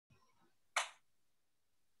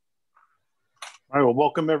All right, well,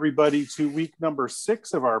 welcome everybody to week number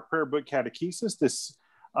 6 of our prayer book catechesis.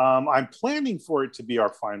 I'm planning for it to be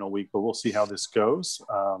our final week, but we'll see how this goes.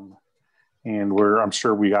 I'm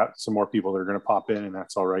sure we got some more people that are going to pop in, and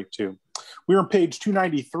that's all right too. We're on page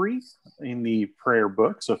 293 in the prayer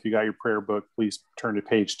book. So if you got your prayer book, please turn to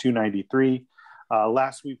page 293.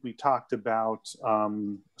 Last week we talked about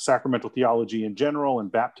sacramental theology in general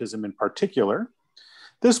and baptism in particular.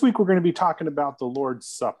 This week we're going to be talking about the Lord's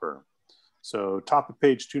Supper. So top of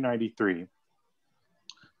page 293.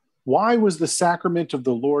 Why was the sacrament of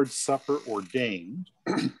the Lord's Supper ordained?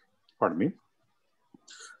 Pardon me.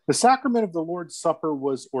 The sacrament of the Lord's Supper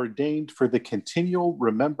was ordained for the continual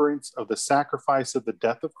remembrance of the sacrifice of the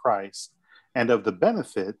death of Christ and of the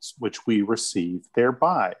benefits which we receive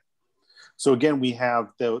thereby. So again, we have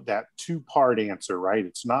that two-part answer, right?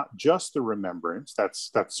 It's not just the remembrance, that's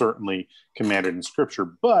certainly commanded in Scripture,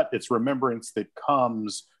 but it's remembrance that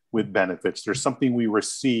comes with benefits. There's something we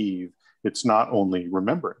receive. It's not only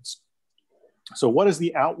remembrance. So what is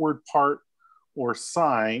the outward part or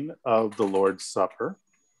sign of the Lord's Supper?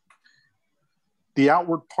 The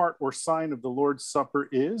outward part or sign of the Lord's Supper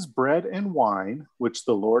is bread and wine, which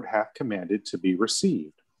the Lord hath commanded to be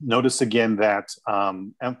received. Notice again that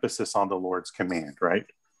emphasis on the Lord's command, right?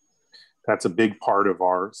 That's a big part of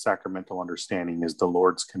our sacramental understanding is the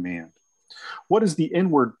Lord's command. What is the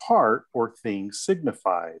inward part or thing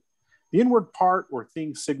signified? The inward part or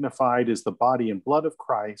thing signified is the body and blood of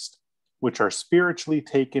Christ, which are spiritually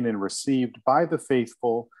taken and received by the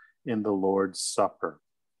faithful in the Lord's Supper.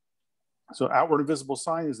 So outward and visible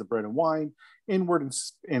sign is the bread and wine. Inward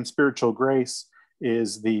and spiritual grace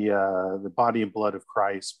is the body and blood of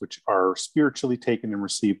Christ, which are spiritually taken and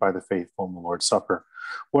received by the faithful in the Lord's Supper.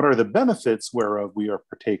 What are the benefits whereof we are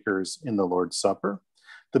partakers in the Lord's Supper?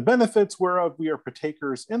 The benefits whereof we are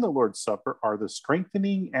partakers in the Lord's Supper are the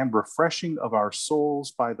strengthening and refreshing of our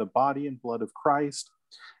souls by the body and blood of Christ,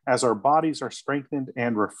 as our bodies are strengthened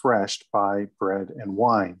and refreshed by bread and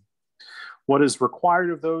wine. What is required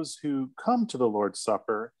of those who come to the Lord's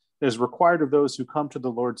Supper is required of those who come to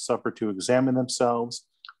the Lord's Supper to examine themselves,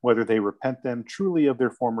 whether they repent them truly of their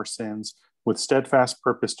former sins, with steadfast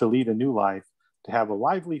purpose to lead a new life, to have a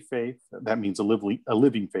lively faith, that means a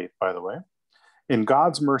living faith, by the way, in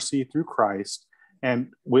God's mercy through Christ,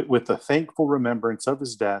 and with a thankful remembrance of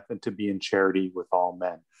his death, and to be in charity with all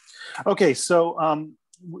men. Okay, so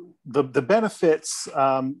the benefits,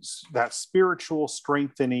 that spiritual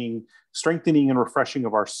strengthening and refreshing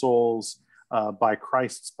of our souls by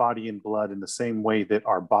Christ's body and blood in the same way that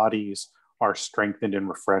our bodies are strengthened and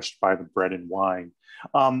refreshed by the bread and wine.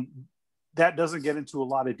 That doesn't get into a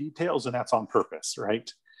lot of details, and that's on purpose,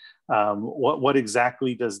 right? What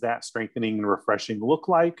exactly does that strengthening and refreshing look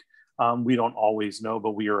like? We don't always know,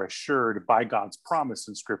 but we are assured by God's promise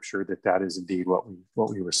in Scripture that that is indeed what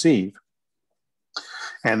we receive.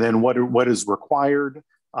 And then what is required?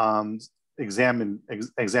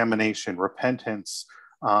 Examination, repentance,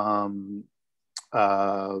 a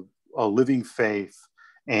living faith,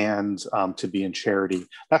 and to be in charity.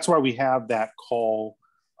 That's why we have that call,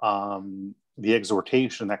 the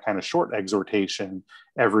exhortation, that kind of short exhortation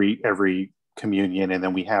every communion, and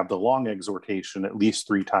then we have the long exhortation at least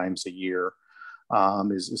 3 times a year,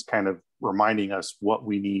 is kind of reminding us what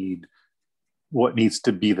we need, what needs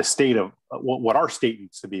to be the state of what our state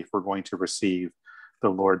needs to be if we're going to receive the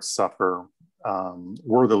Lord's Supper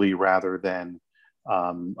worthily rather than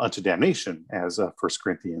unto damnation, as 1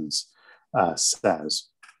 Corinthians says.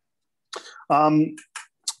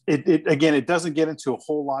 It doesn't get into a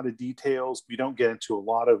whole lot of details. We don't get into a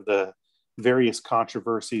lot of the various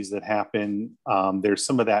controversies that happen. There's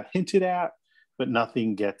some of that hinted at, but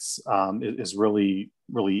nothing is really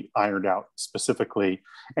ironed out specifically.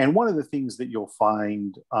 And one of the things that you'll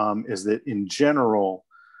find is that in general,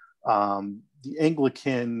 the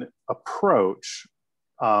Anglican approach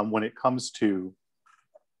when it comes to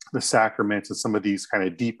the sacraments and some of these kind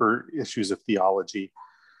of deeper issues of theology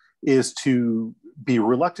is to be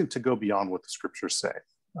reluctant to go beyond what the Scriptures say,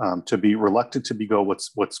 to be reluctant to go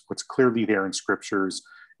what's clearly there in Scriptures,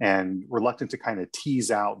 and reluctant to kind of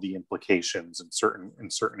tease out the implications in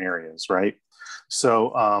certain areas, right?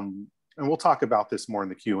 So, and we'll talk about this more in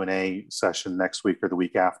the Q&A session next week or the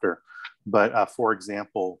week after. But for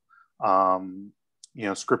example,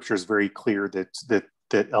 Scripture is very clear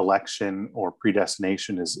that election or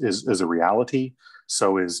predestination is a reality.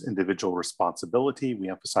 So is individual responsibility. We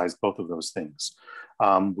emphasize both of those things.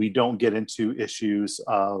 We don't get into issues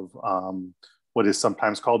of what is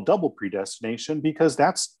sometimes called double predestination, because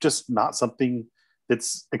that's just not something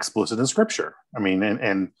that's explicit in Scripture. I mean,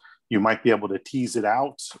 and you might be able to tease it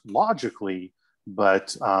out logically,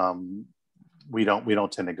 but we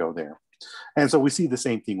don't tend to go there. And so we see the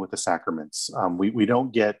same thing with the sacraments. We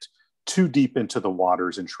don't get too deep into the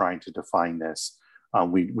waters in trying to define this.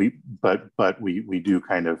 But we do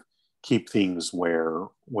kind of keep things where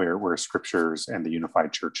scriptures and the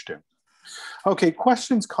unified church do. Okay,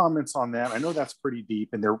 questions, comments on that? I know that's pretty deep,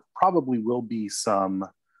 and there probably will be some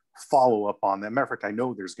follow-up on that. Matter of fact, I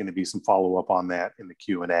know there's going to be some follow-up on that in the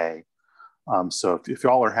Q&A. So if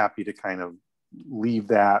y'all are happy to kind of leave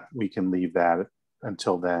that, we can leave that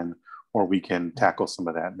until then, or we can tackle some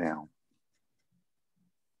of that now.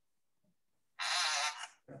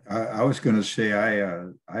 I was going to say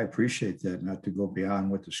I appreciate that, not to go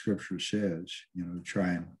beyond what the scripture says, you know,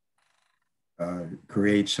 try and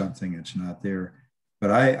create something that's not there.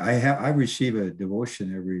 But I receive a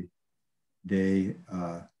devotion every day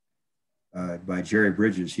by Jerry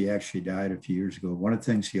Bridges. He actually died a few years ago. One of the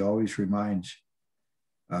things he always reminds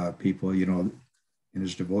people, you know, in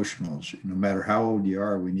his devotionals, no matter how old you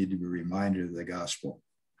are, we need to be reminded of the gospel.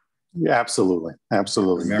 Yeah, absolutely,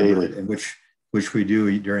 absolutely. Remember daily. And which we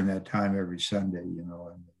do during that time every Sunday, you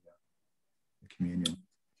know, in the communion.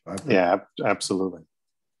 Yeah, absolutely.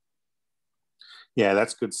 Yeah,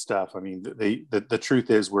 that's good stuff. I mean, the truth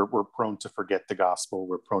is we're prone to forget the gospel.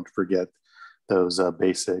 We're prone to forget those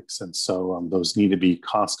basics. And so those need to be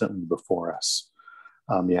constantly before us.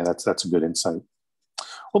 Yeah, that's a good insight.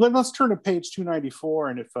 Well, then let's turn to page 294.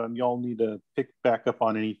 And if y'all need to pick back up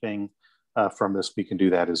on anything from this, we can do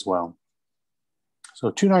that as well.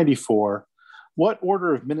 So 294, what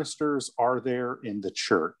order of ministers are there in the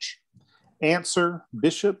church? Answer,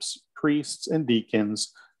 bishops, priests, and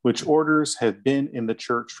deacons, which orders have been in the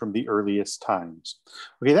church from the earliest times.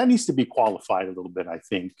 Okay, that needs to be qualified a little bit, I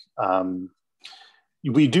think.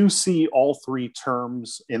 We do see all three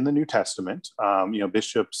terms in the New Testament. You know,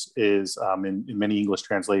 bishops is, in many English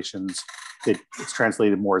translations, it's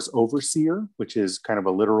translated more as overseer, which is kind of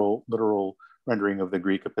a literal rendering of the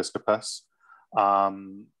Greek episkopos.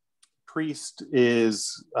 Priest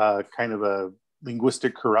is kind of a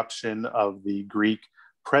linguistic corruption of the Greek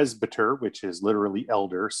presbyter, which is literally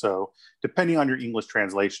elder. So depending on your English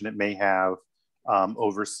translation, it may have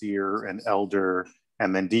overseer and elder,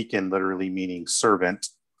 and then deacon literally meaning servant,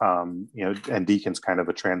 you know, and deacon's kind of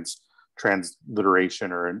a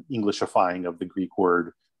transliteration or an Englishifying of the Greek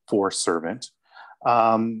word for servant.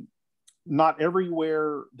 Not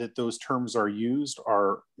everywhere that those terms are used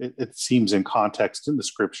it seems in context in the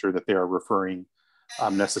scripture that they are referring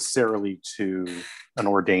necessarily to an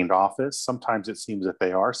ordained office. Sometimes it seems that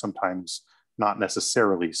they are, sometimes not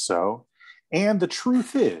necessarily so. And the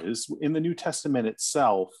truth is, in the New Testament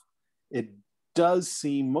itself, it does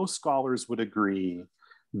seem, most scholars would agree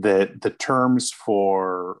that the terms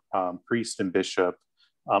for priest and bishop,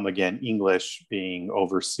 again, English being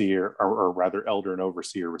overseer, or rather elder and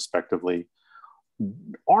overseer respectively,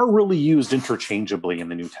 are really used interchangeably in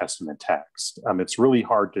the New Testament text. It's really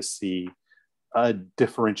hard to see a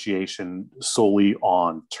differentiation solely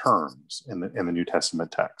on terms in the New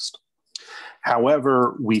Testament text.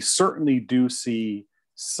 However, we certainly do see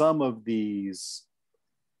some of these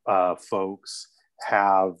folks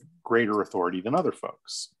have greater authority than other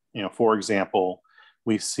folks. You know, for example,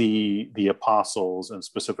 we see the apostles, and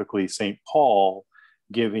specifically St. Paul,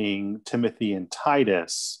 giving Timothy and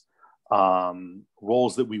Titus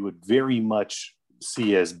roles that we would very much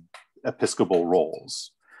see as episcopal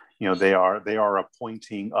roles. You know, they are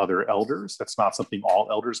appointing other elders. That's not something all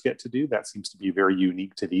elders get to do. That seems to be very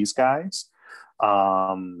unique to these guys.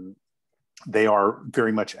 They are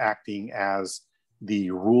very much acting as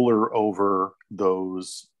the ruler over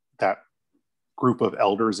that group of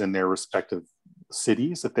elders in their respective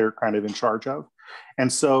cities that they're kind of in charge of.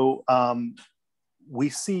 And so we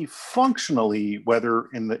see functionally, whether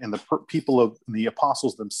in the people of the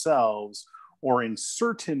apostles themselves or in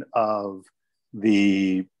certain of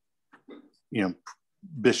the, you know,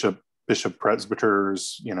 bishop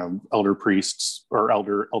presbyters, you know, elder priests or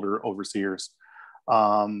elder overseers,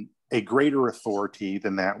 a greater authority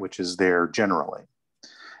than that which is there generally.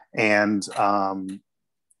 And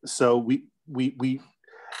so we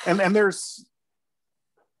there's,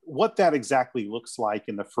 what that exactly looks like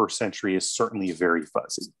in the first century is certainly very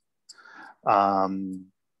fuzzy.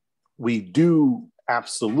 We do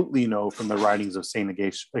absolutely know from the writings of St.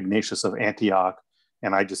 Ignatius of Antioch,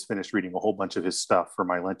 and I just finished reading a whole bunch of his stuff for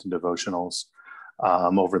my Lenten devotionals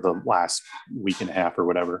over the last week and a half or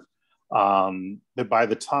whatever, that by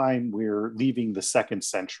the time we're leaving the second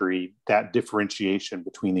century, that differentiation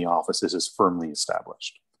between the offices is firmly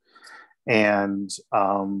established. And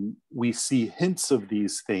we see hints of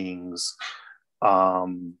these things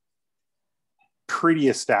pretty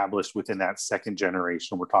established within that second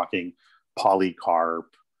generation. We're talking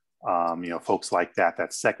Polycarp, folks like that,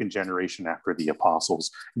 that second generation after the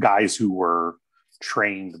apostles, guys who were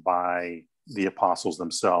trained by the apostles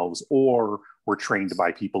themselves or were trained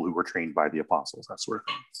by people who were trained by the apostles, that sort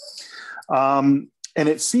of thing. And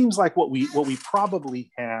it seems like what we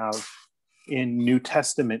probably have in New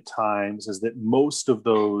Testament times is that most of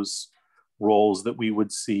those roles that we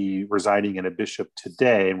would see residing in a bishop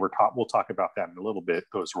today, and we'll talk about that in a little bit,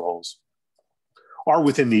 those roles are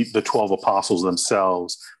within the 12 apostles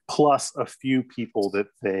themselves, plus a few people that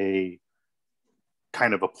they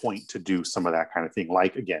kind of appoint to do some of that kind of thing,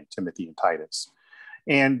 like, again, Timothy and Titus.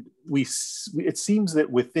 And it seems that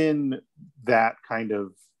within that kind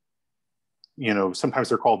of, sometimes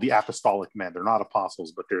they're called the apostolic men. They're not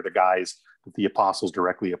apostles, but they're the guys that the apostles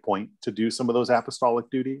directly appoint to do some of those apostolic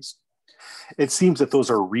duties. It seems that those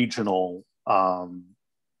are regional.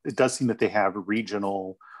 It does seem that they have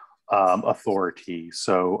regional authority.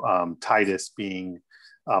 So Titus being,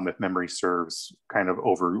 if memory serves, kind of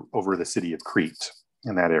over the city of Crete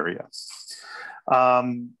in that area.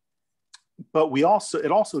 But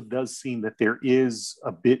it also does seem that there is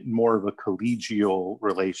a bit more of a collegial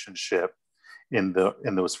relationship in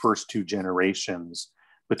those first two generations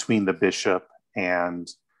between the bishop and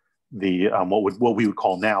the what we would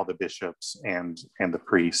call now the bishops and the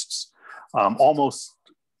priests, almost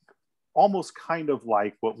kind of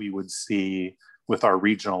like what we would see with our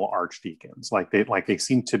regional archdeacons. Like they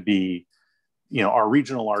seem to be, our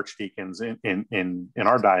regional archdeacons in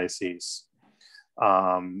our diocese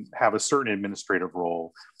have a certain administrative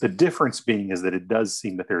role. The difference being is that it does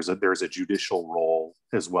seem that there's a judicial role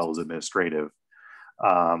as well as administrative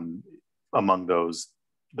among those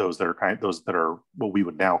that are what we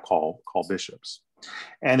would now call bishops.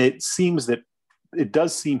 And it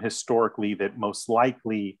does seem historically that most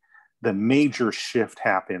likely the major shift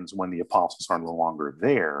happens when the apostles are no longer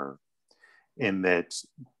there, in that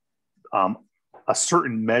a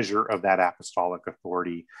certain measure of that apostolic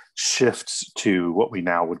authority shifts to what we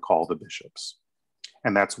now would call the bishops.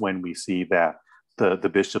 And that's when we see that the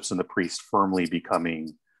bishops and the priests firmly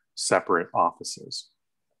becoming separate offices.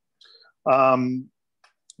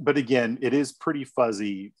 But again, it is pretty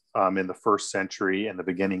fuzzy in the first century and the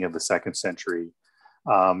beginning of the second century.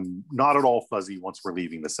 Not at all fuzzy once we're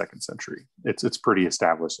leaving the second century. It's pretty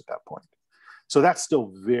established at that point. So that's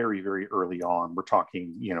still very, very early on. We're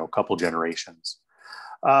talking, a couple generations.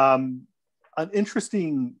 An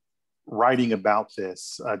interesting writing about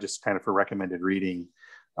this, just kind of for recommended reading,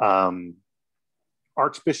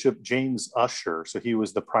 Archbishop James Ussher, so he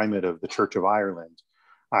was the primate of the Church of Ireland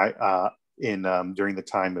during the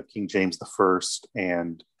time of King James I,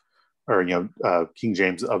 King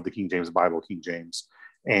James of the King James Bible, King James,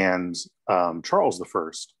 and Charles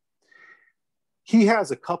I. He has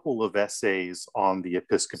a couple of essays on the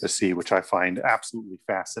episcopacy, which I find absolutely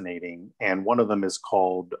fascinating. And one of them is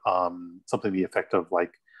called something to the effect of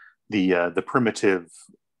like the primitive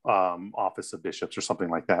office of bishops or something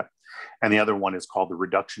like that. And the other one is called The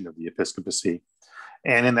Reduction of the Episcopacy.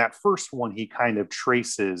 And in that first one, he kind of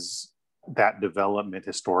traces that development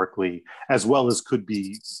historically, as well as could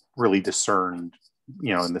be really discerned,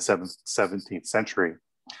 in the 17th century.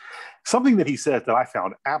 Something that he said that I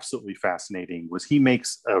found absolutely fascinating was he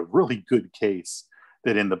makes a really good case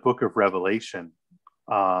that in the book of Revelation,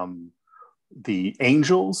 the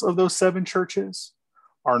angels of those seven churches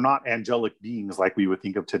are not angelic beings like we would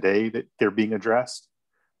think of today that they're being addressed,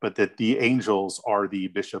 but that the angels are the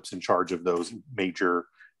bishops in charge of those major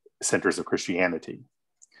centers of Christianity.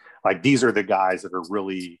 Like these are the guys that are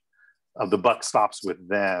really, the buck stops with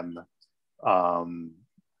them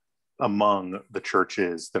among the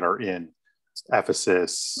churches that are in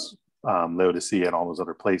Ephesus, Laodicea, and all those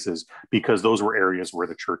other places, because those were areas where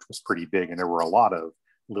the church was pretty big and there were a lot of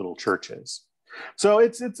little churches. So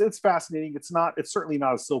it's fascinating. It's certainly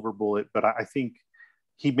not a silver bullet, but I think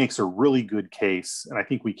he makes a really good case, and I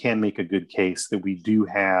think we can make a good case that we do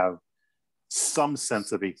have some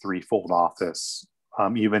sense of a threefold office,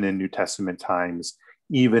 even in New Testament times,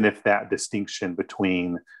 even if that distinction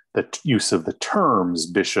between the use of the terms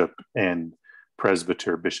bishop and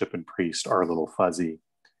presbyter, bishop and priest, are a little fuzzy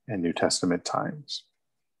in New Testament times.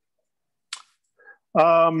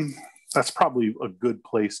 That's probably a good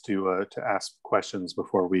place to ask questions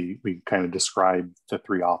before we kind of describe the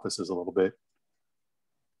three offices a little bit.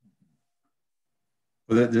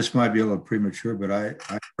 Well, this might be a little premature, but I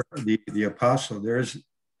heard the apostles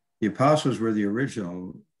were the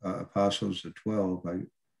original apostles, the 12.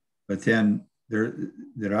 But then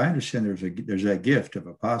that I understand there's a gift of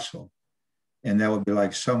apostle, and that would be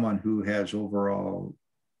like someone who has overall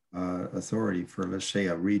authority for, let's say,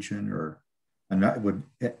 a region or and that would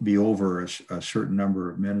be over a certain number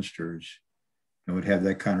of ministers and would have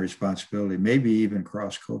that kind of responsibility, maybe even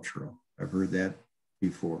cross-cultural. I've heard that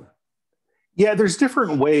before. Yeah, there's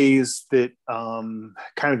different ways that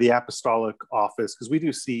kind of the apostolic office, because we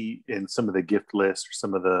do see in some of the gift lists or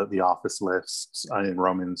some of the office lists in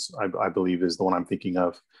Romans, I believe is the one I'm thinking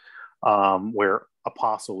of, where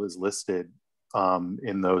apostle is listed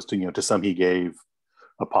in those. To some he gave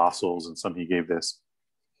apostles, and some he gave this,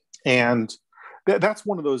 and that's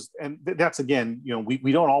one of those. And that's again,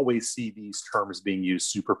 we don't always see these terms being used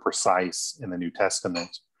super precise in the New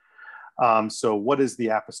Testament. So what is the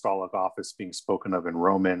apostolic office being spoken of in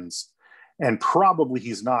Romans? And probably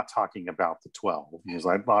he's not talking about the 12. He's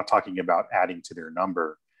not talking about adding to their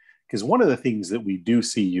number. Because one of the things that we do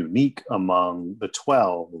see unique among the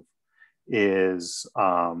 12 is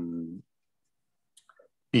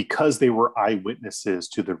because they were eyewitnesses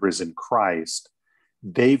to the risen Christ,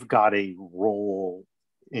 they've got a role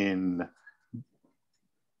in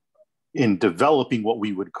developing what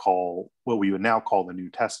we would now call the New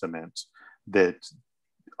Testament that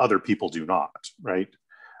other people do not, right?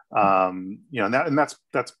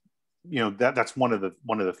 That's one of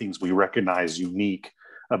the things we recognize unique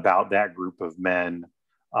about that group of men.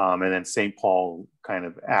 And then St. Paul kind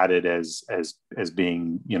of added as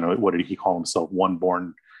being, what did he call himself? One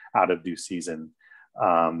born out of due season.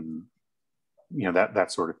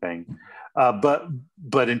 That sort of thing.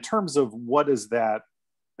 But in terms of what is that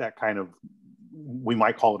kind of, we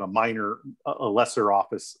might call it a lesser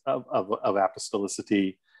office of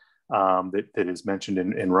apostolicity that is mentioned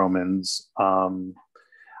in Romans.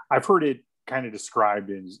 I've heard it kind of described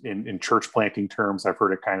in church planting terms. I've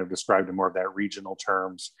heard it kind of described in more of that regional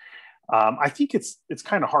terms. I think it's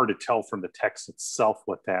kind of hard to tell from the text itself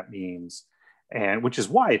what that means, and which is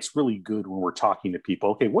why it's really good when we're talking to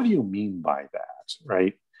people. Okay, what do you mean by that,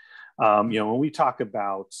 right? When we talk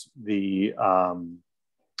about the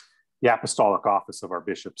apostolic office of our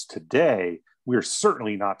bishops today, we're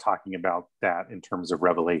certainly not talking about that in terms of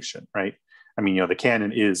revelation, right? I mean, the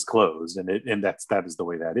canon is closed, and that is the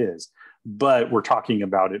way that is. But we're talking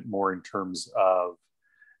about it more in terms of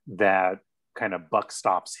that kind of buck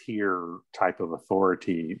stops here type of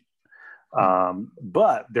authority.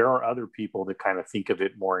 But there are other people that kind of think of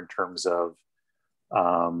it more in terms of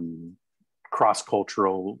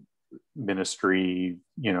cross-cultural ministry,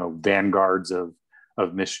 vanguards of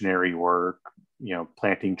missionary work,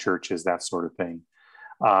 planting churches, that sort of thing.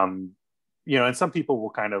 And some people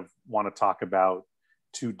will kind of want to talk about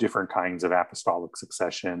two different kinds of apostolic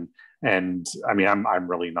succession. And I mean, I'm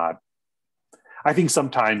really not, I think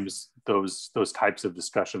sometimes those types of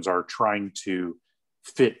discussions are trying to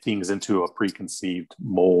fit things into a preconceived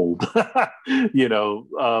mold,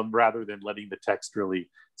 rather than letting the text really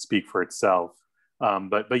speak for itself.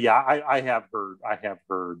 But yeah, I have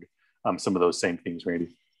heard some of those same things, Randy.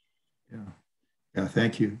 Yeah,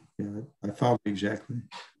 thank you. Yeah, I followed exactly.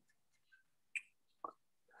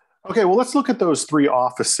 Okay, well, let's look at those three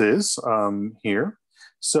offices here.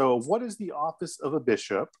 So what is the office of a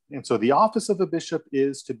bishop? And so the office of a bishop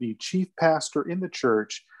is to be chief pastor in the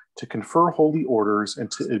church, to confer holy orders,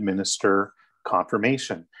 and to administer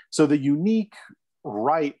confirmation. So the unique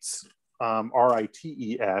rites,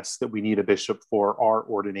 rites, that we need a bishop for are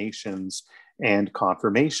ordinations and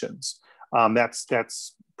confirmations.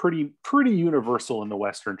 That's pretty universal in the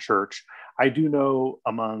Western Church. I do know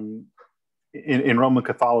in Roman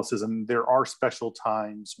Catholicism, there are special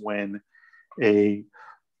times when a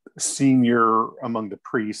senior among the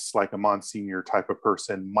priests, like a Monsignor type of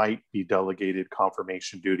person, might be delegated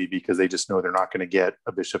confirmation duty because they just know they're not going to get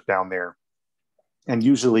a bishop down there. And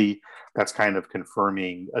usually that's kind of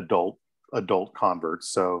confirming adult converts.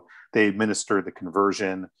 So they administer the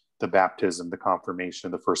conversion, the baptism, the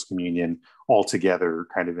confirmation, the first communion, all together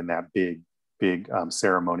kind of in that big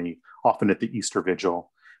ceremony, often at the Easter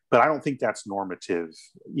Vigil. But I don't think that's normative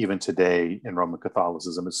even today in Roman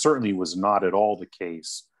Catholicism. It certainly was not at all the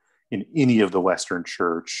case in any of the Western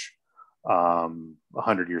Church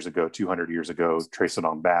 100 years ago, 200 years ago, trace it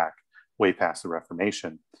on back, way past the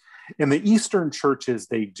Reformation. In the Eastern churches,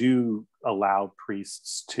 they do allow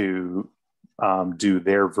priests to do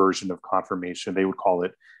their version of confirmation. They would call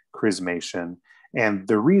it chrismation. And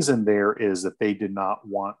the reason there is that they did not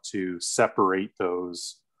want to separate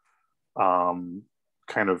those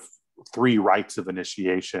kind of three rites of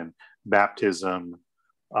initiation: baptism,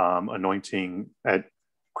 anointing at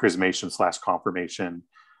chrismation / confirmation,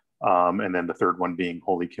 and then the third one being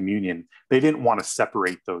Holy Communion. They didn't want to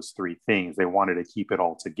separate those three things. They wanted to keep it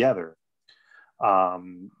all together.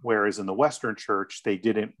 Whereas in the Western Church, they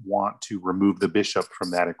didn't want to remove the bishop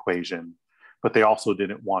from that equation, but they also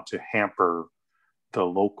didn't want to hamper the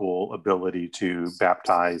local ability to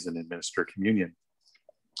baptize and administer communion.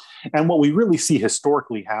 And what we really see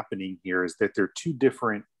historically happening here is that there are two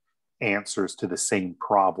different answers to the same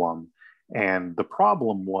problem. And the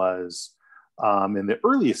problem was, in the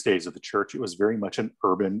earliest days of the church, it was very much an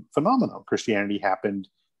urban phenomenon. Christianity happened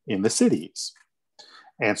in the cities.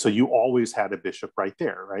 And so you always had a bishop right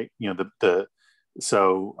there, right? You know,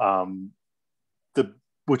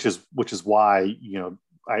 which is why, you know,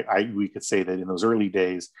 we could say that in those early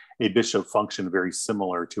days, a bishop functioned very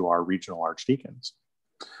similar to our regional archdeacons,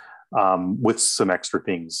 with some extra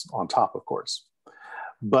things on top, of course.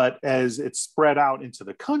 But as it spread out into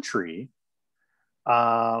the country,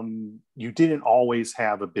 you didn't always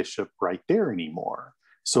have a bishop right there anymore.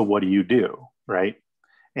 So what do, right?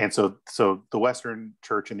 And so the Western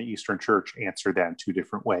Church and the Eastern Church answered that in two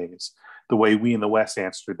different ways. The way we in the West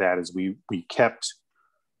answered that is we kept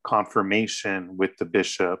confirmation with the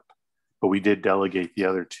bishop, but we did delegate the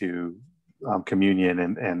other two, communion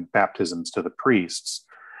and baptisms, to the priests,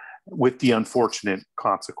 with the unfortunate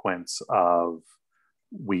consequence of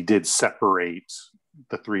we did separate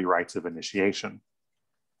the three rites of initiation.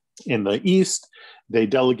 In the East, they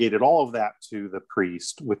delegated all of that to the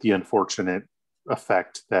priest, with the unfortunate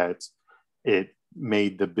effect that it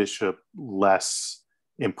made the bishop less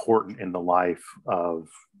important in the life of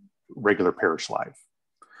regular parish life.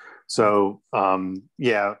 So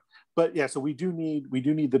so we do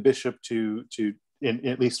need the bishop to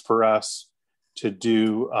at least for us, to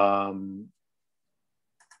do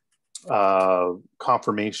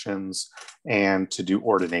confirmations and to do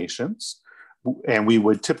ordinations. And we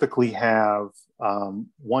would typically have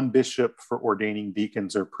one bishop for ordaining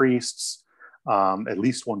deacons or priests, at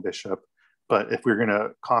least one bishop. But if we're going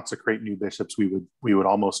to consecrate new bishops, we would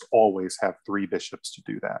almost always have three bishops to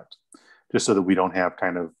do that, just so that we don't have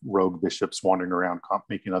kind of rogue bishops wandering around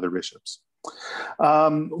making other bishops.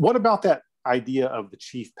 What about that idea of the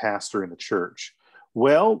chief pastor in the church?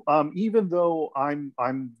 Well, even though I'm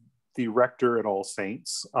the rector at All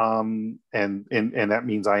Saints, and that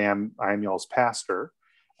means I am y'all's pastor,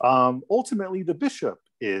 ultimately the bishop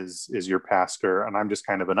is your pastor, and I'm just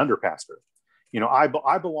kind of an under pastor. You know, I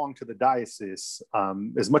belong to the diocese.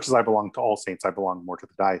 As much as I belong to All Saints, I belong more to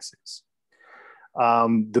the diocese.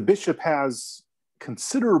 The bishop has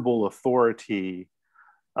considerable authority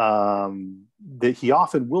that he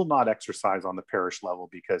often will not exercise on the parish level,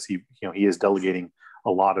 because he is delegating a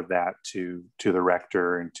lot of that to the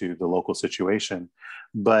rector and to the local situation.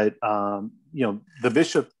 But the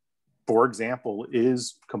bishop, for example,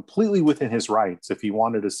 is completely within his rights if he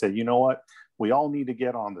wanted to say, you know what, we all need to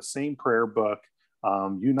get on the same prayer book. You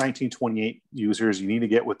 1928 users, you need to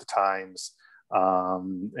get with the times.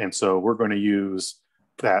 And so we're going to use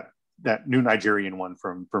that new Nigerian one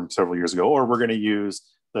from several years ago, or we're going to use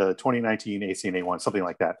the 2019 ACNA one, something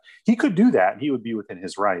like that. He could do that, and he would be within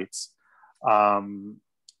his rights.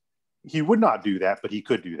 He would not do that, but he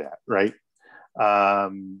could do that, right?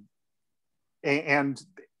 And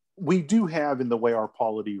we do have, in the way our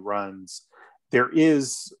polity runs, there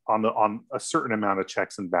is on a certain amount of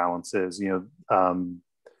checks and balances.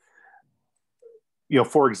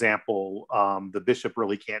 For example, the bishop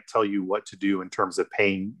really can't tell you what to do in terms of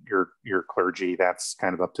paying your clergy. That's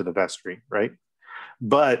kind of up to the vestry, right?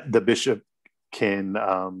 But the bishop can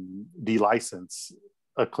de-license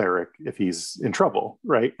a cleric if he's in trouble,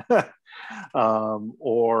 right?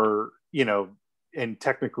 And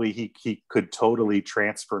technically he could totally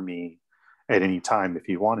transfer me at any time if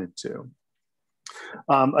he wanted to.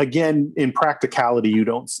 Again, in practicality, you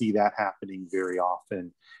don't see that happening very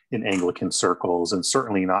often in Anglican circles, and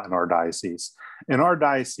certainly not in our diocese. In our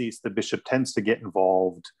diocese, the bishop tends to get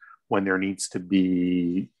involved when there needs to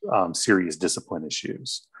be serious discipline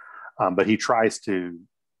issues. But he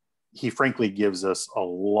frankly gives us a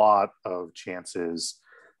lot of chances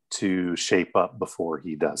to shape up before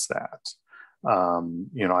he does that.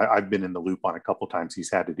 I've been in the loop on a couple of times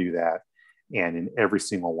he's had to do that. And in every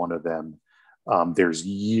single one of them, there's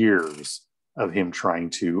years of him trying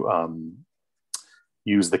to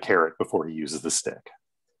use the carrot before he uses the stick.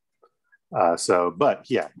 But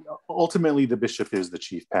yeah, ultimately the bishop is the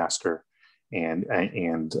chief pastor, and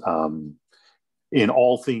in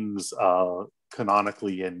all things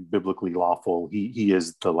canonically and biblically lawful, he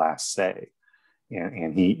is the last say,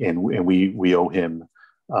 and we owe him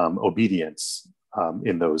obedience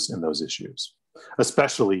in those issues,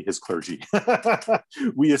 especially his clergy.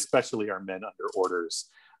 We especially are men under orders.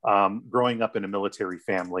 Growing up in a military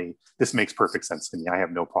family, this makes perfect sense to me. I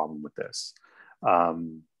have no problem with this.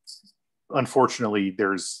 Unfortunately,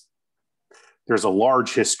 there's a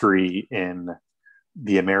large history in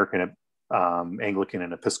the American Anglican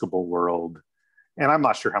and Episcopal world and I'm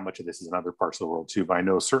not sure how much of this is in other parts of the world too, but I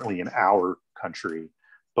know certainly in our country,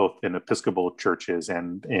 both in Episcopal churches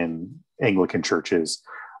and in Anglican churches,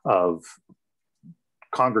 of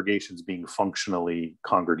congregations being functionally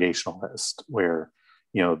Congregationalist, where,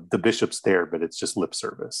 you know, the bishop's there, but it's just lip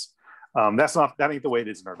service. That ain't the way it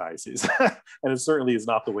is in our diocese, and it certainly is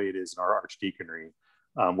not the way it is in our archdeaconry.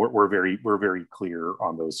 We're very clear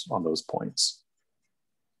on those points.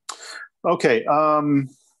 Okay,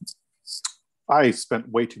 I spent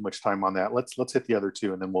way too much time on that. Let's hit the other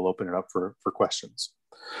two, and then we'll open it up for questions.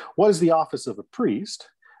 What is the office of a priest?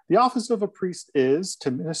 The office of a priest is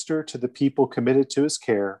to minister to the people committed to his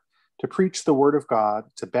care, to preach the word of God,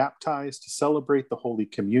 to baptize, to celebrate the Holy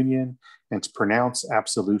Communion, and to pronounce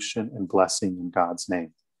absolution and blessing in God's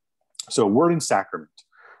name. So word and sacrament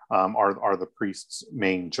are the priest's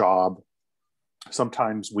main job.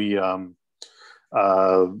 Sometimes I've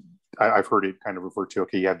heard it kind of referred to,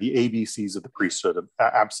 okay, you have the ABCs of the priesthood, of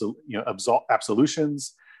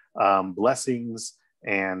absolutions, blessings,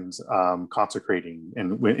 and consecrating.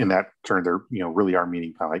 And in that turn, they're, really are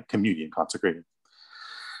meaning kind of like communion, consecrating.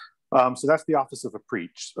 So that's the office of a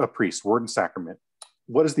priest, word and sacrament.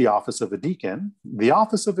 What is the office of a deacon? The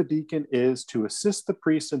office of a deacon is to assist the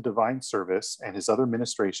priest in divine service and his other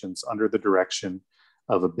ministrations under the direction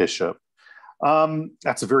of a bishop.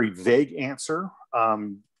 That's a very vague answer.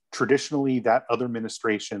 Traditionally, that other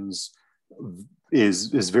ministrations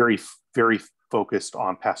is very, very focused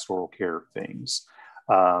on pastoral care things.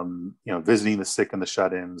 Visiting the sick and the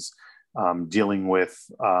shut-ins, dealing with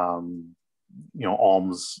alms,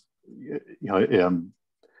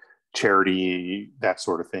 charity, that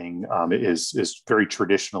sort of thing, is very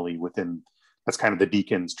traditionally within. That's kind of the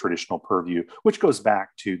deacon's traditional purview, which goes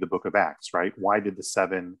back to the Book of Acts, right? Why did the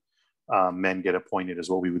 7 men get appointed as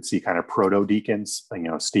what we would see kind of proto-deacons,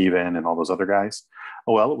 Stephen and all those other guys?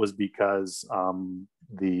 Well, it was because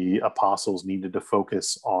the apostles needed to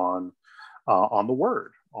focus on the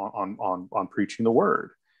word, on preaching the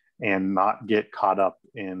word, and not get caught up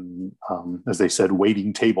in, as they said,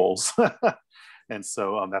 waiting tables. And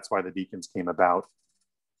so that's why the deacons came about.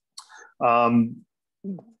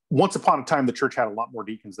 Once upon a time, the church had a lot more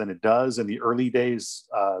deacons than it does. In the early days,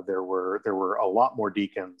 there were a lot more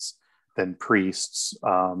deacons than priests,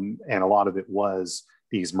 and a lot of it was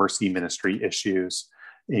these mercy ministry issues.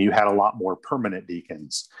 And you had a lot more permanent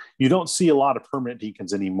deacons. You don't see a lot of permanent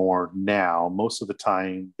deacons anymore now. Most of the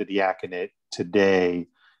time, the diaconate today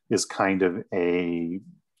is kind of a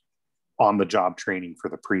on-the-job training for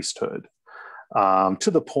the priesthood,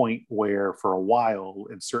 to the point where for a while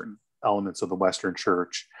in certain elements of the Western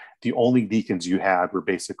Church, the only deacons you had were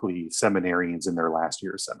basically seminarians in their last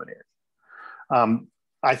year of seminary.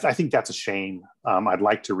 I think that's a shame. I'd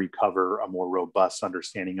like to recover a more robust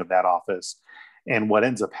understanding of that office. And what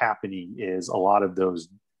ends up happening is a lot of those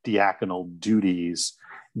diaconal duties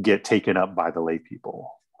get taken up by the lay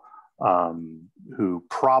people, who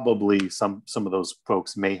probably some of those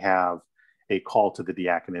folks may have a call to the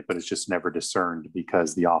diaconate, but it's just never discerned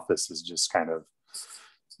because the office is just kind of,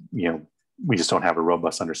 we just don't have a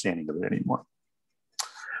robust understanding of it anymore.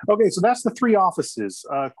 Okay, so that's the 3 offices.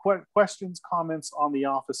 Questions, comments on the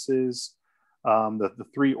offices, the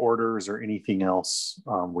 3 orders, or anything else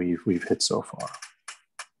we've hit so far?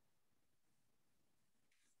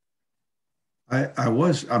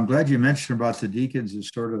 I'm glad you mentioned about the deacons as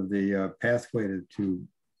sort of the pathway to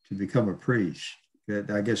become a priest.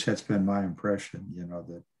 I guess that's been my impression,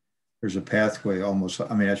 that there's a pathway almost.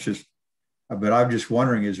 I mean, that's just, but I'm just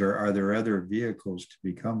wondering, are there other vehicles to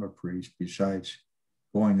become a priest besides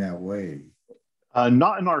going that way?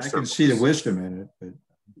 Not in our circles. I can see the wisdom in it, but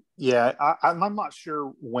yeah, I'm not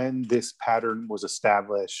sure when this pattern was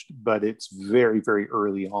established, but it's very, very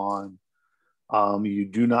early on. You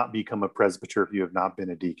do not become a presbyter if you have not been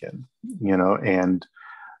a deacon, and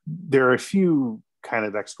there are a few kind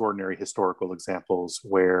of extraordinary historical examples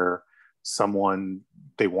where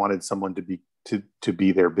they wanted someone to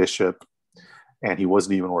be their bishop, and he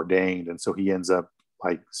wasn't even ordained, and so he ends up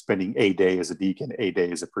like spending a day as a deacon, a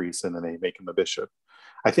day as a priest, and then they make him a bishop.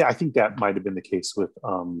 I think that might have been the case with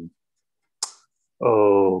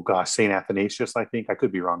Saint Athanasius. I think I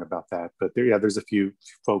could be wrong about that, but there's a few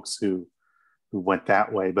folks who went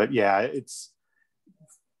that way. But yeah, it's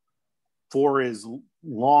for as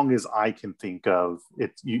long as I can think of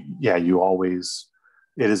it. You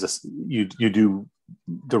do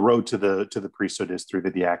the road to the priesthood is through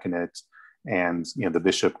the diaconate, and the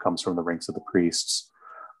bishop comes from the ranks of the priests.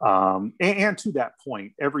 And to that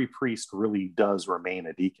point, every priest really does remain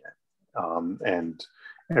a deacon, and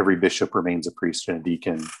every bishop remains a priest and a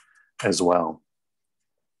deacon as well.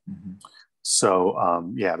 Mm-hmm. So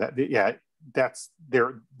that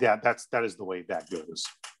is the way that goes.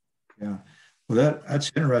 Yeah. Well,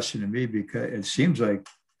 that's interesting to me, because it seems like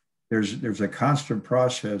there's a constant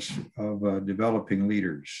process of developing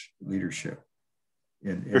leadership.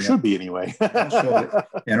 There should be anyway.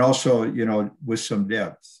 and also, with some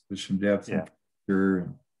depth, Yeah.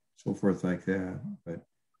 and so forth like that. But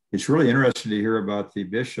it's really interesting to hear about the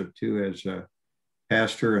bishop too, as a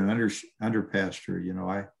pastor and under pastor.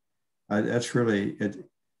 That's really it.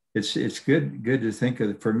 It's good to think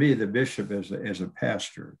of, for me, the bishop as a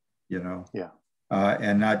pastor, Yeah.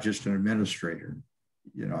 And not just an administrator,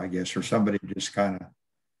 I guess, or somebody who just kind of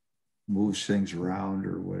moves things around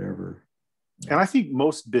or whatever. And I think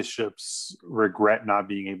most bishops regret not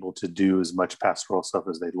being able to do as much pastoral stuff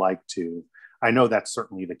as they'd like to. I know that's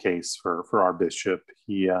certainly the case for our bishop.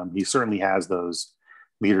 He certainly has those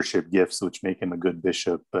leadership gifts which make him a good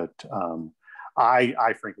bishop, but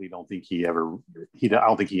I frankly don't think I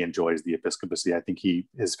don't think he enjoys the episcopacy. I think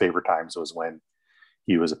his favorite times was when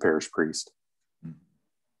he was a parish priest.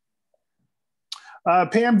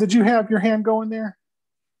 Pam, did you have your hand going there?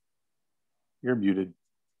 You're muted.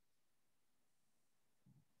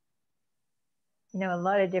 A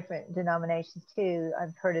lot of different denominations too,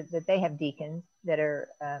 I've heard that they have deacons that are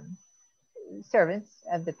servants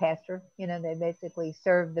of the pastor. They basically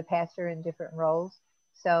serve the pastor in different roles.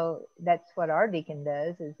 So that's what our deacon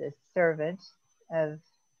does, is a servant of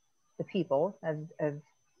the people, of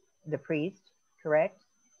the priest, correct?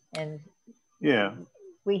 And yeah,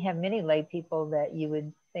 we have many lay people that you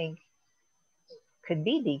would think could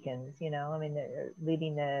be deacons, they're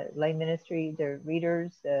leading the lay ministry, the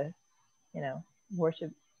readers, the,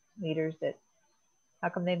 worship leaders. That how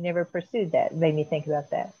come they've never pursued that? It made me think about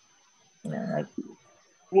that.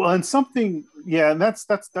 Well, and something, yeah, and that's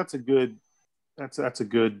a good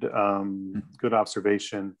good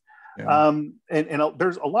observation. Yeah. And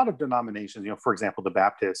there's a lot of denominations. For example, the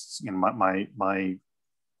Baptists.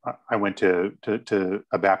 I went to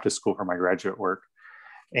a Baptist school for my graduate work,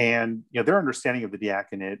 and their understanding of the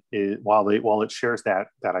diaconate is, while it shares that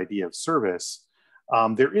idea of service.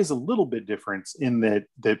 There is a little bit difference in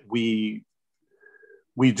that we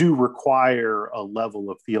do require a level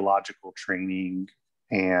of theological training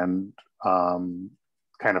and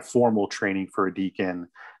kind of formal training for a deacon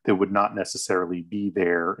that would not necessarily be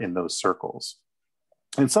there in those circles.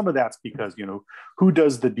 And some of that's because, who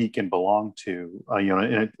does the deacon belong to?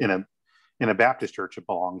 In a Baptist church, it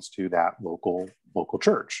belongs to that local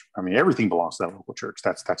church. I mean, everything belongs to that local church.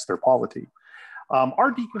 That's their polity.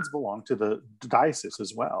 Our deacons belong to the diocese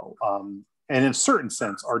as well. And in a certain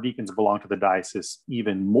sense, our deacons belong to the diocese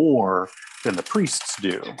even more than the priests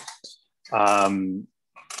do, in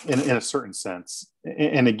a certain sense.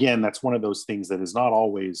 And again, that's one of those things that is not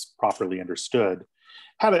always properly understood.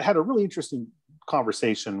 Had a really interesting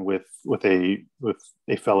conversation with a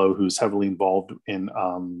fellow who's heavily involved in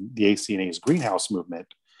the ACNA's greenhouse movement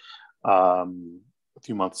a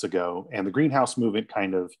few months ago. And the greenhouse movement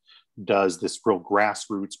kind of does this real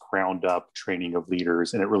grassroots, ground up training of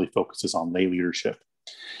leaders, and it really focuses on lay leadership.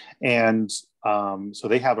 And so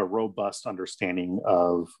they have a robust understanding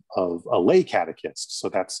of a lay catechist. So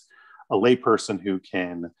that's a lay person who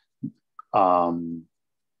can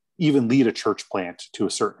even lead a church plant to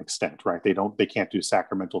a certain extent, right? They can't do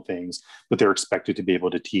sacramental things, but they're expected to be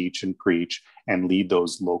able to teach and preach and lead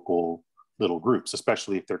those local little groups,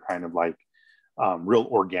 especially if they're kind of like real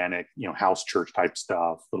organic, house church type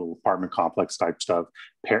stuff, little apartment complex type stuff,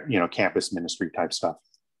 campus ministry type stuff.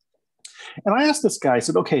 And I asked this guy, I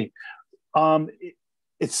said, okay,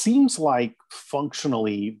 it seems like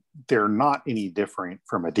functionally they're not any different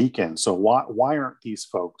from a deacon. So why aren't these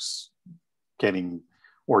folks getting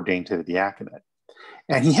ordained to the diaconate?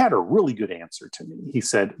 And he had a really good answer to me. He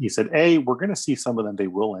said, A, we're going to see some of them, they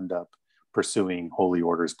will end up pursuing holy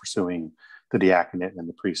orders, pursuing the diaconate and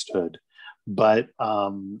the priesthood. But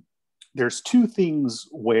there's two things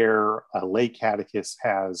where a lay catechist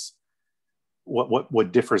has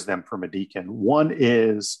what differs them from a deacon. One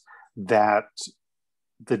is that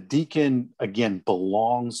the deacon, again,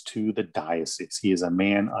 belongs to the diocese. He is a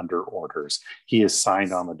man under orders. He is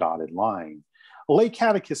signed on the dotted line. A lay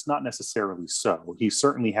catechist, not necessarily so. He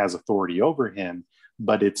certainly has authority over him,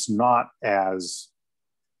 but there's not as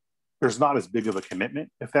big of a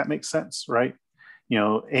commitment, if that makes sense, right?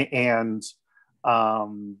 And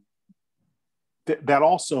that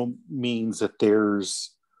also means that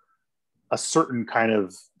there's a certain kind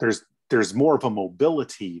of, there's more of a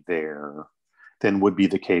mobility there than would be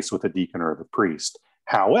the case with a deacon or the priest.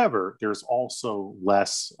 However, there's also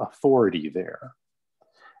less authority there.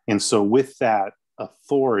 And so with that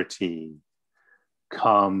authority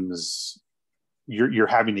comes, you're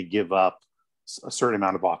having to give up a certain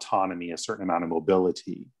amount of autonomy, a certain amount of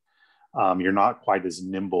mobility. You're not quite as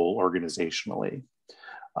nimble organizationally.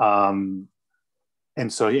 And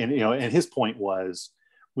so, and his point was,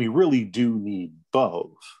 we really do need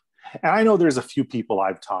both. And I know there's a few people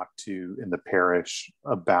I've talked to in the parish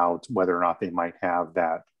about whether or not they might have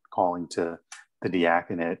that calling to the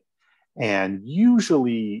diaconate. And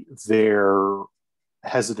usually their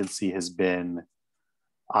hesitancy has been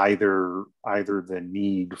either the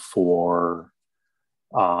need for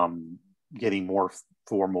getting more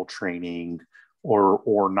formal training,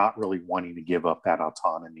 or not really wanting to give up that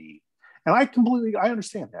autonomy. And I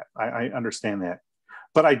understand that. I understand that.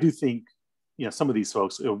 But I do think, some of these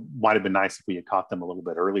folks, it might have been nice if we had caught them a little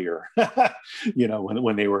bit earlier,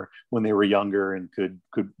 when they were younger and could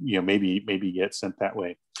maybe get sent that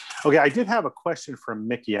way. Okay, I did have a question from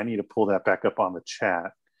Mickey. I need to pull that back up on the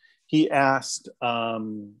chat. He asked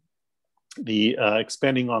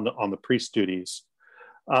expanding on the priest duties.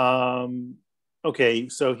 Okay,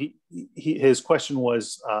 so his question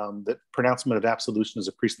was that pronouncement of absolution is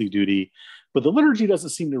a priestly duty, but the liturgy doesn't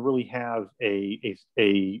seem to really have a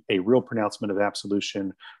real pronouncement of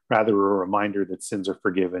absolution, rather a reminder that sins are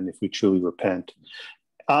forgiven if we truly repent.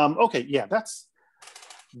 Okay, yeah, that's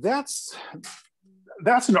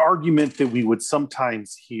an argument that we would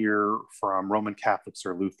sometimes hear from Roman Catholics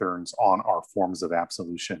or Lutherans on our forms of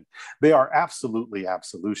absolution. They are absolutely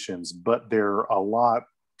absolutions, but they're a lot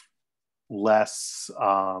less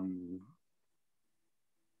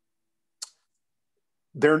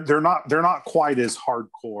they're not quite as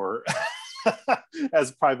hardcore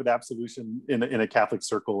as private absolution in a Catholic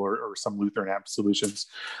circle or some Lutheran absolutions.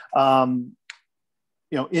 In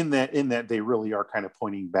that they really are kind of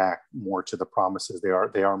pointing back more to the promises.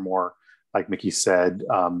 They are more, like Mickey said,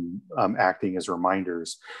 acting as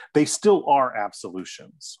reminders. They still are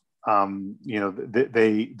absolutions.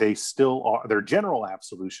 They still are, they're general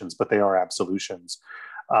absolutions, but they are absolutions,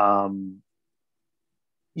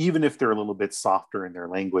 even if they're a little bit softer in their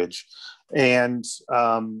language. And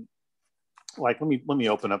let me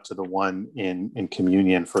open up to the one in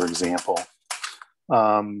communion, for example.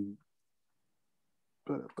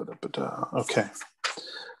 Okay.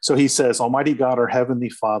 So he says, Almighty God, our Heavenly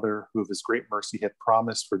Father, who of his great mercy had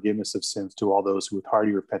promised forgiveness of sins to all those who with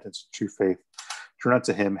hearty repentance and true faith turn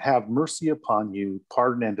unto him, have mercy upon you,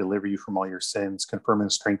 pardon and deliver you from all your sins, confirm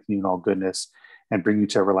and strengthen you in all goodness, and bring you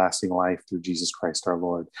to everlasting life through Jesus Christ our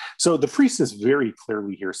Lord. So the priest is very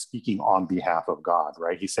clearly here speaking on behalf of God,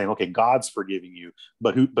 right? He's saying, okay, God's forgiving you,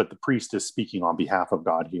 but the priest is speaking on behalf of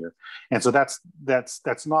God here. And so that's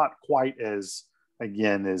not quite as,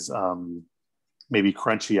 again, as maybe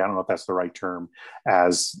crunchy, I don't know if that's the right term,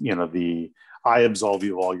 as, the I absolve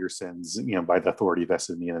you of all your sins, by the authority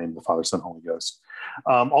vested in me in the name of the Father, Son, Holy Ghost.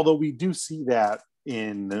 Although we do see that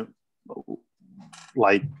in,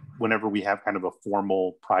 like, whenever we have kind of a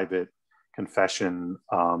formal private confession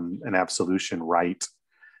and absolution rite,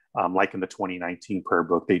 like in the 2019 prayer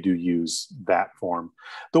book, they do use that form.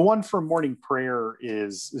 The one for morning prayer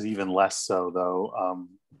is even less so, though.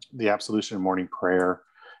 The absolution and morning prayer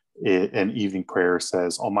and evening prayer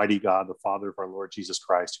says, Almighty God, the Father of our Lord Jesus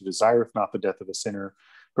Christ, who desireth not the death of a sinner,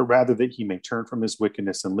 but rather that he may turn from his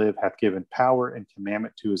wickedness and live, hath given power and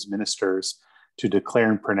commandment to his ministers to declare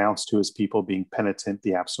and pronounce to his people, being penitent,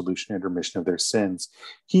 the absolution and remission of their sins.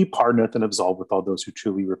 He pardoneth and absolveth all those who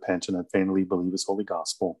truly repent and unfeignedly believe his holy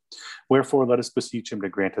gospel. Wherefore let us beseech him to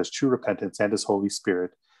grant us true repentance and his Holy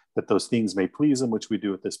Spirit, that those things may please him which we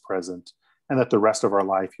do at this present, and that the rest of our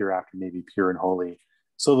life hereafter may be pure and holy,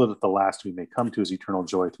 so that at the last we may come to his eternal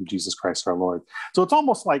joy through Jesus Christ our Lord. So it's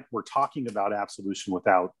almost like we're talking about absolution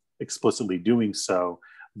without explicitly doing so,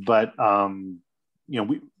 but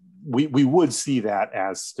we would see that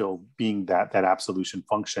as still being that absolution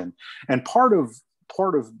function. And part of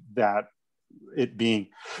that, it being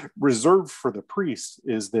reserved for the priests,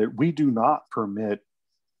 is that we do not permit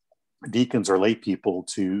deacons or lay people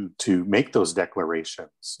to make those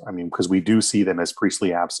declarations. I mean, because we do see them as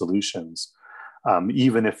priestly absolutions.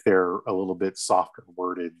 Even if they're a little bit softer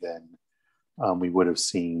worded than we would have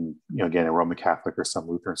seen, again, in Roman Catholic or some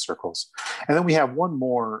Lutheran circles. And then we have one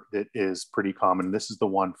more that is pretty common. This is the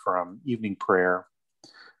one from evening prayer,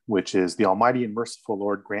 which is, the Almighty and merciful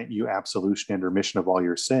Lord grant you absolution and remission of all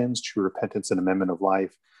your sins, true repentance and amendment of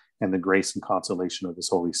life, and the grace and consolation of his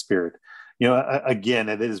Holy Spirit. Again,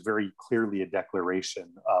 it is very clearly a declaration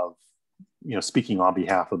of, speaking on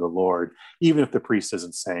behalf of the Lord, even if the priest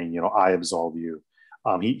isn't saying, I absolve you.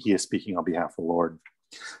 He is speaking on behalf of the Lord.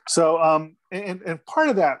 So, and part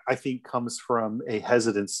of that, I think, comes from a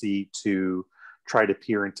hesitancy to try to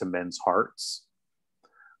peer into men's hearts.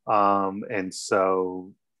 And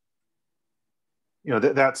so,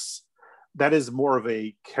 that is more of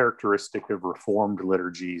a characteristic of Reformed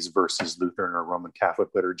liturgies versus Lutheran or Roman Catholic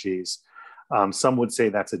liturgies. Some would say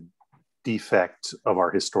that's a defect of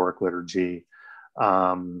our historic liturgy.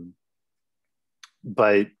 But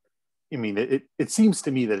I mean, it seems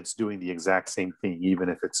to me that it's doing the exact same thing, even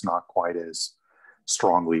if it's not quite as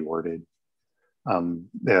strongly worded.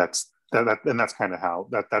 That's kind of how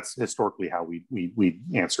that's historically how we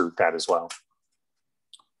answer that as well.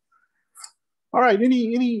 All right.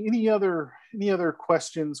 Any other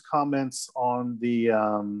questions, comments on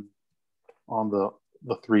the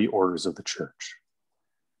three orders of the church?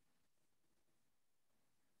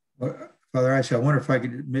 Well, Father Isaac, I wonder if I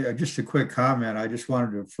could just a quick comment. I just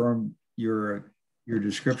wanted to affirm your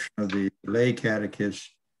description of the lay catechist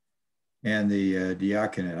and the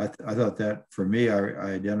diaconate. I thought that for me, I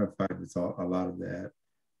identified with a lot of that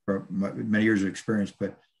for many years of experience.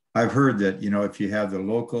 But I've heard that, if you have the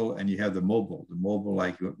local and you have the mobile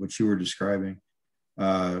like what you were describing,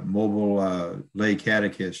 mobile lay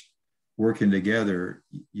catechist working together,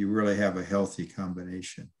 you really have a healthy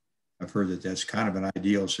combination. I've heard that that's kind of an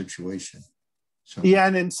ideal situation. So, yeah,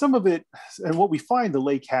 and some of it, and what we find the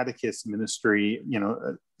lay catechist ministry,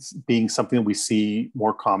 being something that we see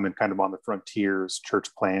more common kind of on the frontiers, church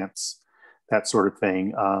plants, that sort of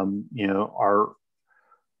thing.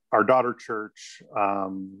 Our daughter church,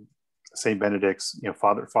 St. Benedict's,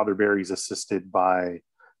 Father Barry's assisted by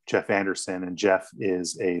Jeff Anderson, and Jeff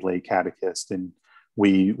is a lay catechist, and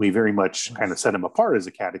we very much kind of set him apart as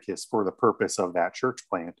a catechist for the purpose of that church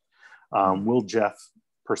plant. Will Jeff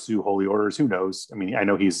pursue holy orders? Who knows? I mean, I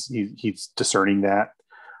know he's discerning that.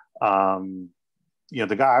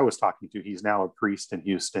 The guy I was talking to, he's now a priest in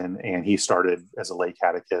Houston, and he started as a lay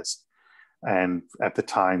catechist. And at the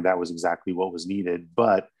time, that was exactly what was needed.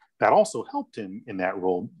 But that also helped him in that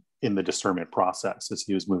role in the discernment process as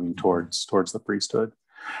he was moving towards the priesthood.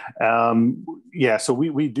 So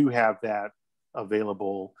we do have that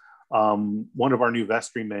available. One of our new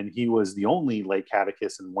vestrymen, he was the only lay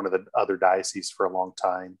catechist in one of the other dioceses for a long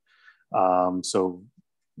time.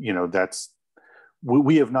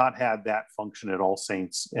 We have not had that function at All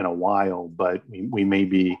Saints in a while, but we may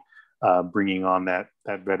be bringing on that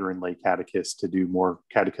veteran lay catechist to do more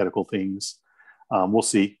catechetical things. We'll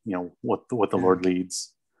see, what the Lord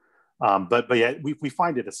leads. But yeah, we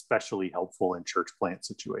find it especially helpful in church plant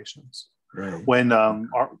situations. Right. When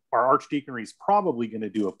our archdeaconry is probably going to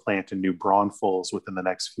do a plant in New Braunfels within the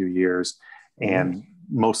next few years, and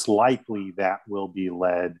most likely that will be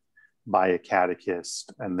led by a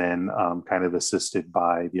catechist, and then kind of assisted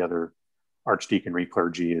by the other archdeaconry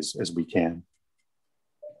clergy as we can.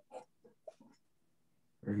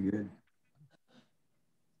 Very good.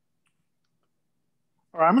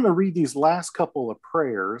 All right, I'm going to read these last couple of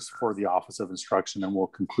prayers for the Office of Instruction, and we'll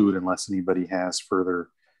conclude unless anybody has further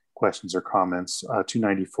questions or comments.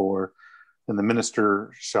 294. Then the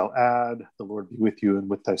minister shall add, the Lord be with you, and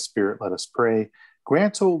with thy spirit let us pray.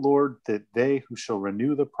 Grant, O Lord, that they who shall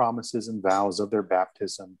renew the promises and vows of their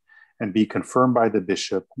baptism and be confirmed by the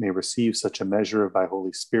bishop may receive such a measure of thy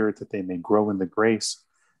Holy Spirit that they may grow in grace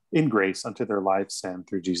unto their life's end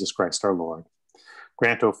through Jesus Christ our Lord.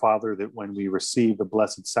 Grant, O Father, that when we receive the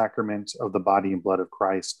blessed sacrament of the body and blood of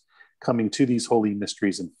Christ, coming to these holy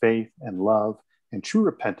mysteries in faith and love and true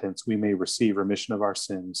repentance, we may receive remission of our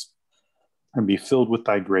sins and be filled with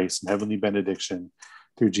thy grace and heavenly benediction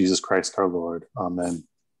through Jesus Christ our Lord. Amen.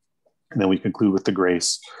 And then we conclude with the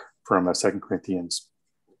grace from 2 Corinthians.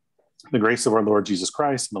 The grace of our Lord Jesus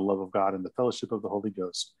Christ and the love of God and the fellowship of the Holy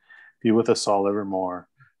Ghost be with us all evermore.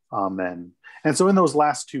 Amen. And so in those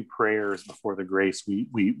last two prayers before the grace,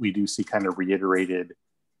 we do see kind of reiterated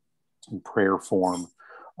in prayer form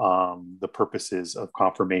the purposes of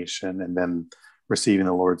confirmation and then receiving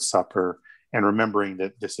the Lord's Supper, and remembering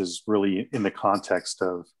that this is really in the context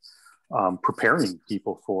of preparing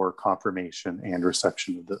people for confirmation and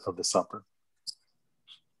reception of the supper.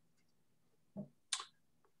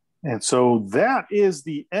 And so that is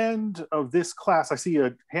the end of this class. I see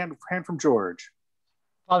a hand from George.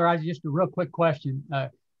 Father, I just a real quick question.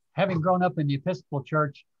 Having grown up in the Episcopal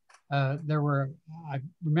Church, I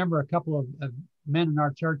remember a couple of men in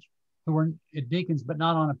our church who were deacons, but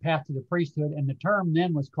not on a path to the priesthood. And the term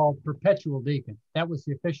then was called perpetual deacon. That was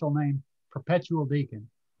the official name, perpetual deacon.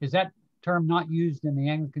 Is that term not used in the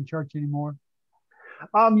Anglican Church anymore?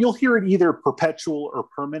 You'll hear it either perpetual or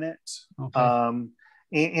permanent. Okay.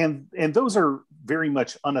 And those are very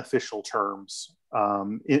much unofficial terms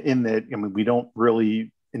in that, I mean, we don't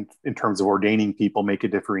really, in terms of ordaining people, make a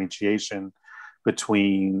differentiation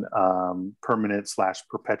between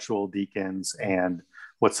permanent/perpetual deacons and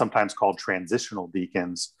what's sometimes called transitional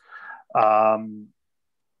deacons. In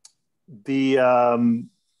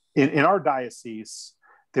our diocese,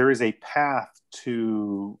 there is a path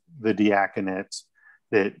to the diaconate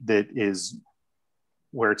that is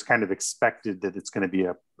where it's kind of expected that it's going to be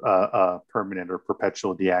a permanent or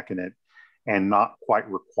perpetual diaconate, and not quite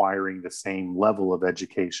requiring the same level of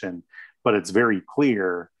education. But it's very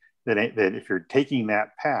clear that if you're taking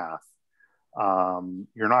that path,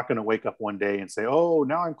 you're not going to wake up one day and say, oh,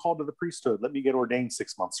 now I'm called to the priesthood, let me get ordained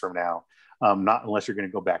 6 months from now. Not unless you're going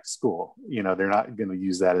to go back to school. They're not going to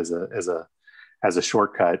use that as a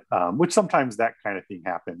shortcut, which sometimes that kind of thing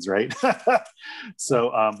happens, right?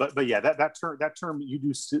 So, but yeah, that term you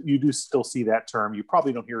do still see that term. You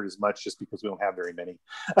probably don't hear it as much just because we don't have very many,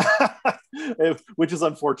 which is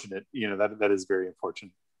unfortunate. That is very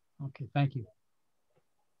unfortunate. Okay, thank you.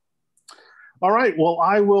 All right. Well,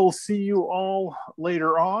 I will see you all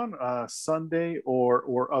later on, Sunday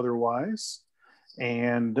or otherwise,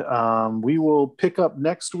 and we will pick up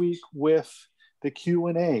next week with the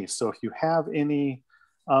Q&A. So if you have any,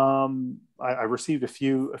 I received a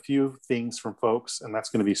few things from folks, and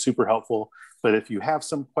that's going to be super helpful. But if you have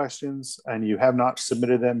some questions and you have not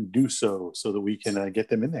submitted them, do so that we can get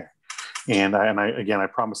them in there. And I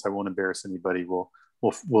promise I won't embarrass anybody.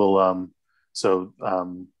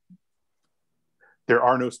 There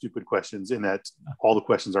are no stupid questions, in that all the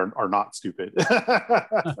questions are not stupid.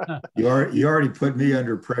 You already put me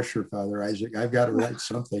under pressure, Father Isaac. I've got to write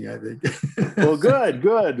something, I think. Well, good.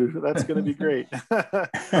 That's going to be great. All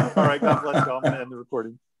right, God bless you. I'm going to end the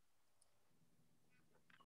recording.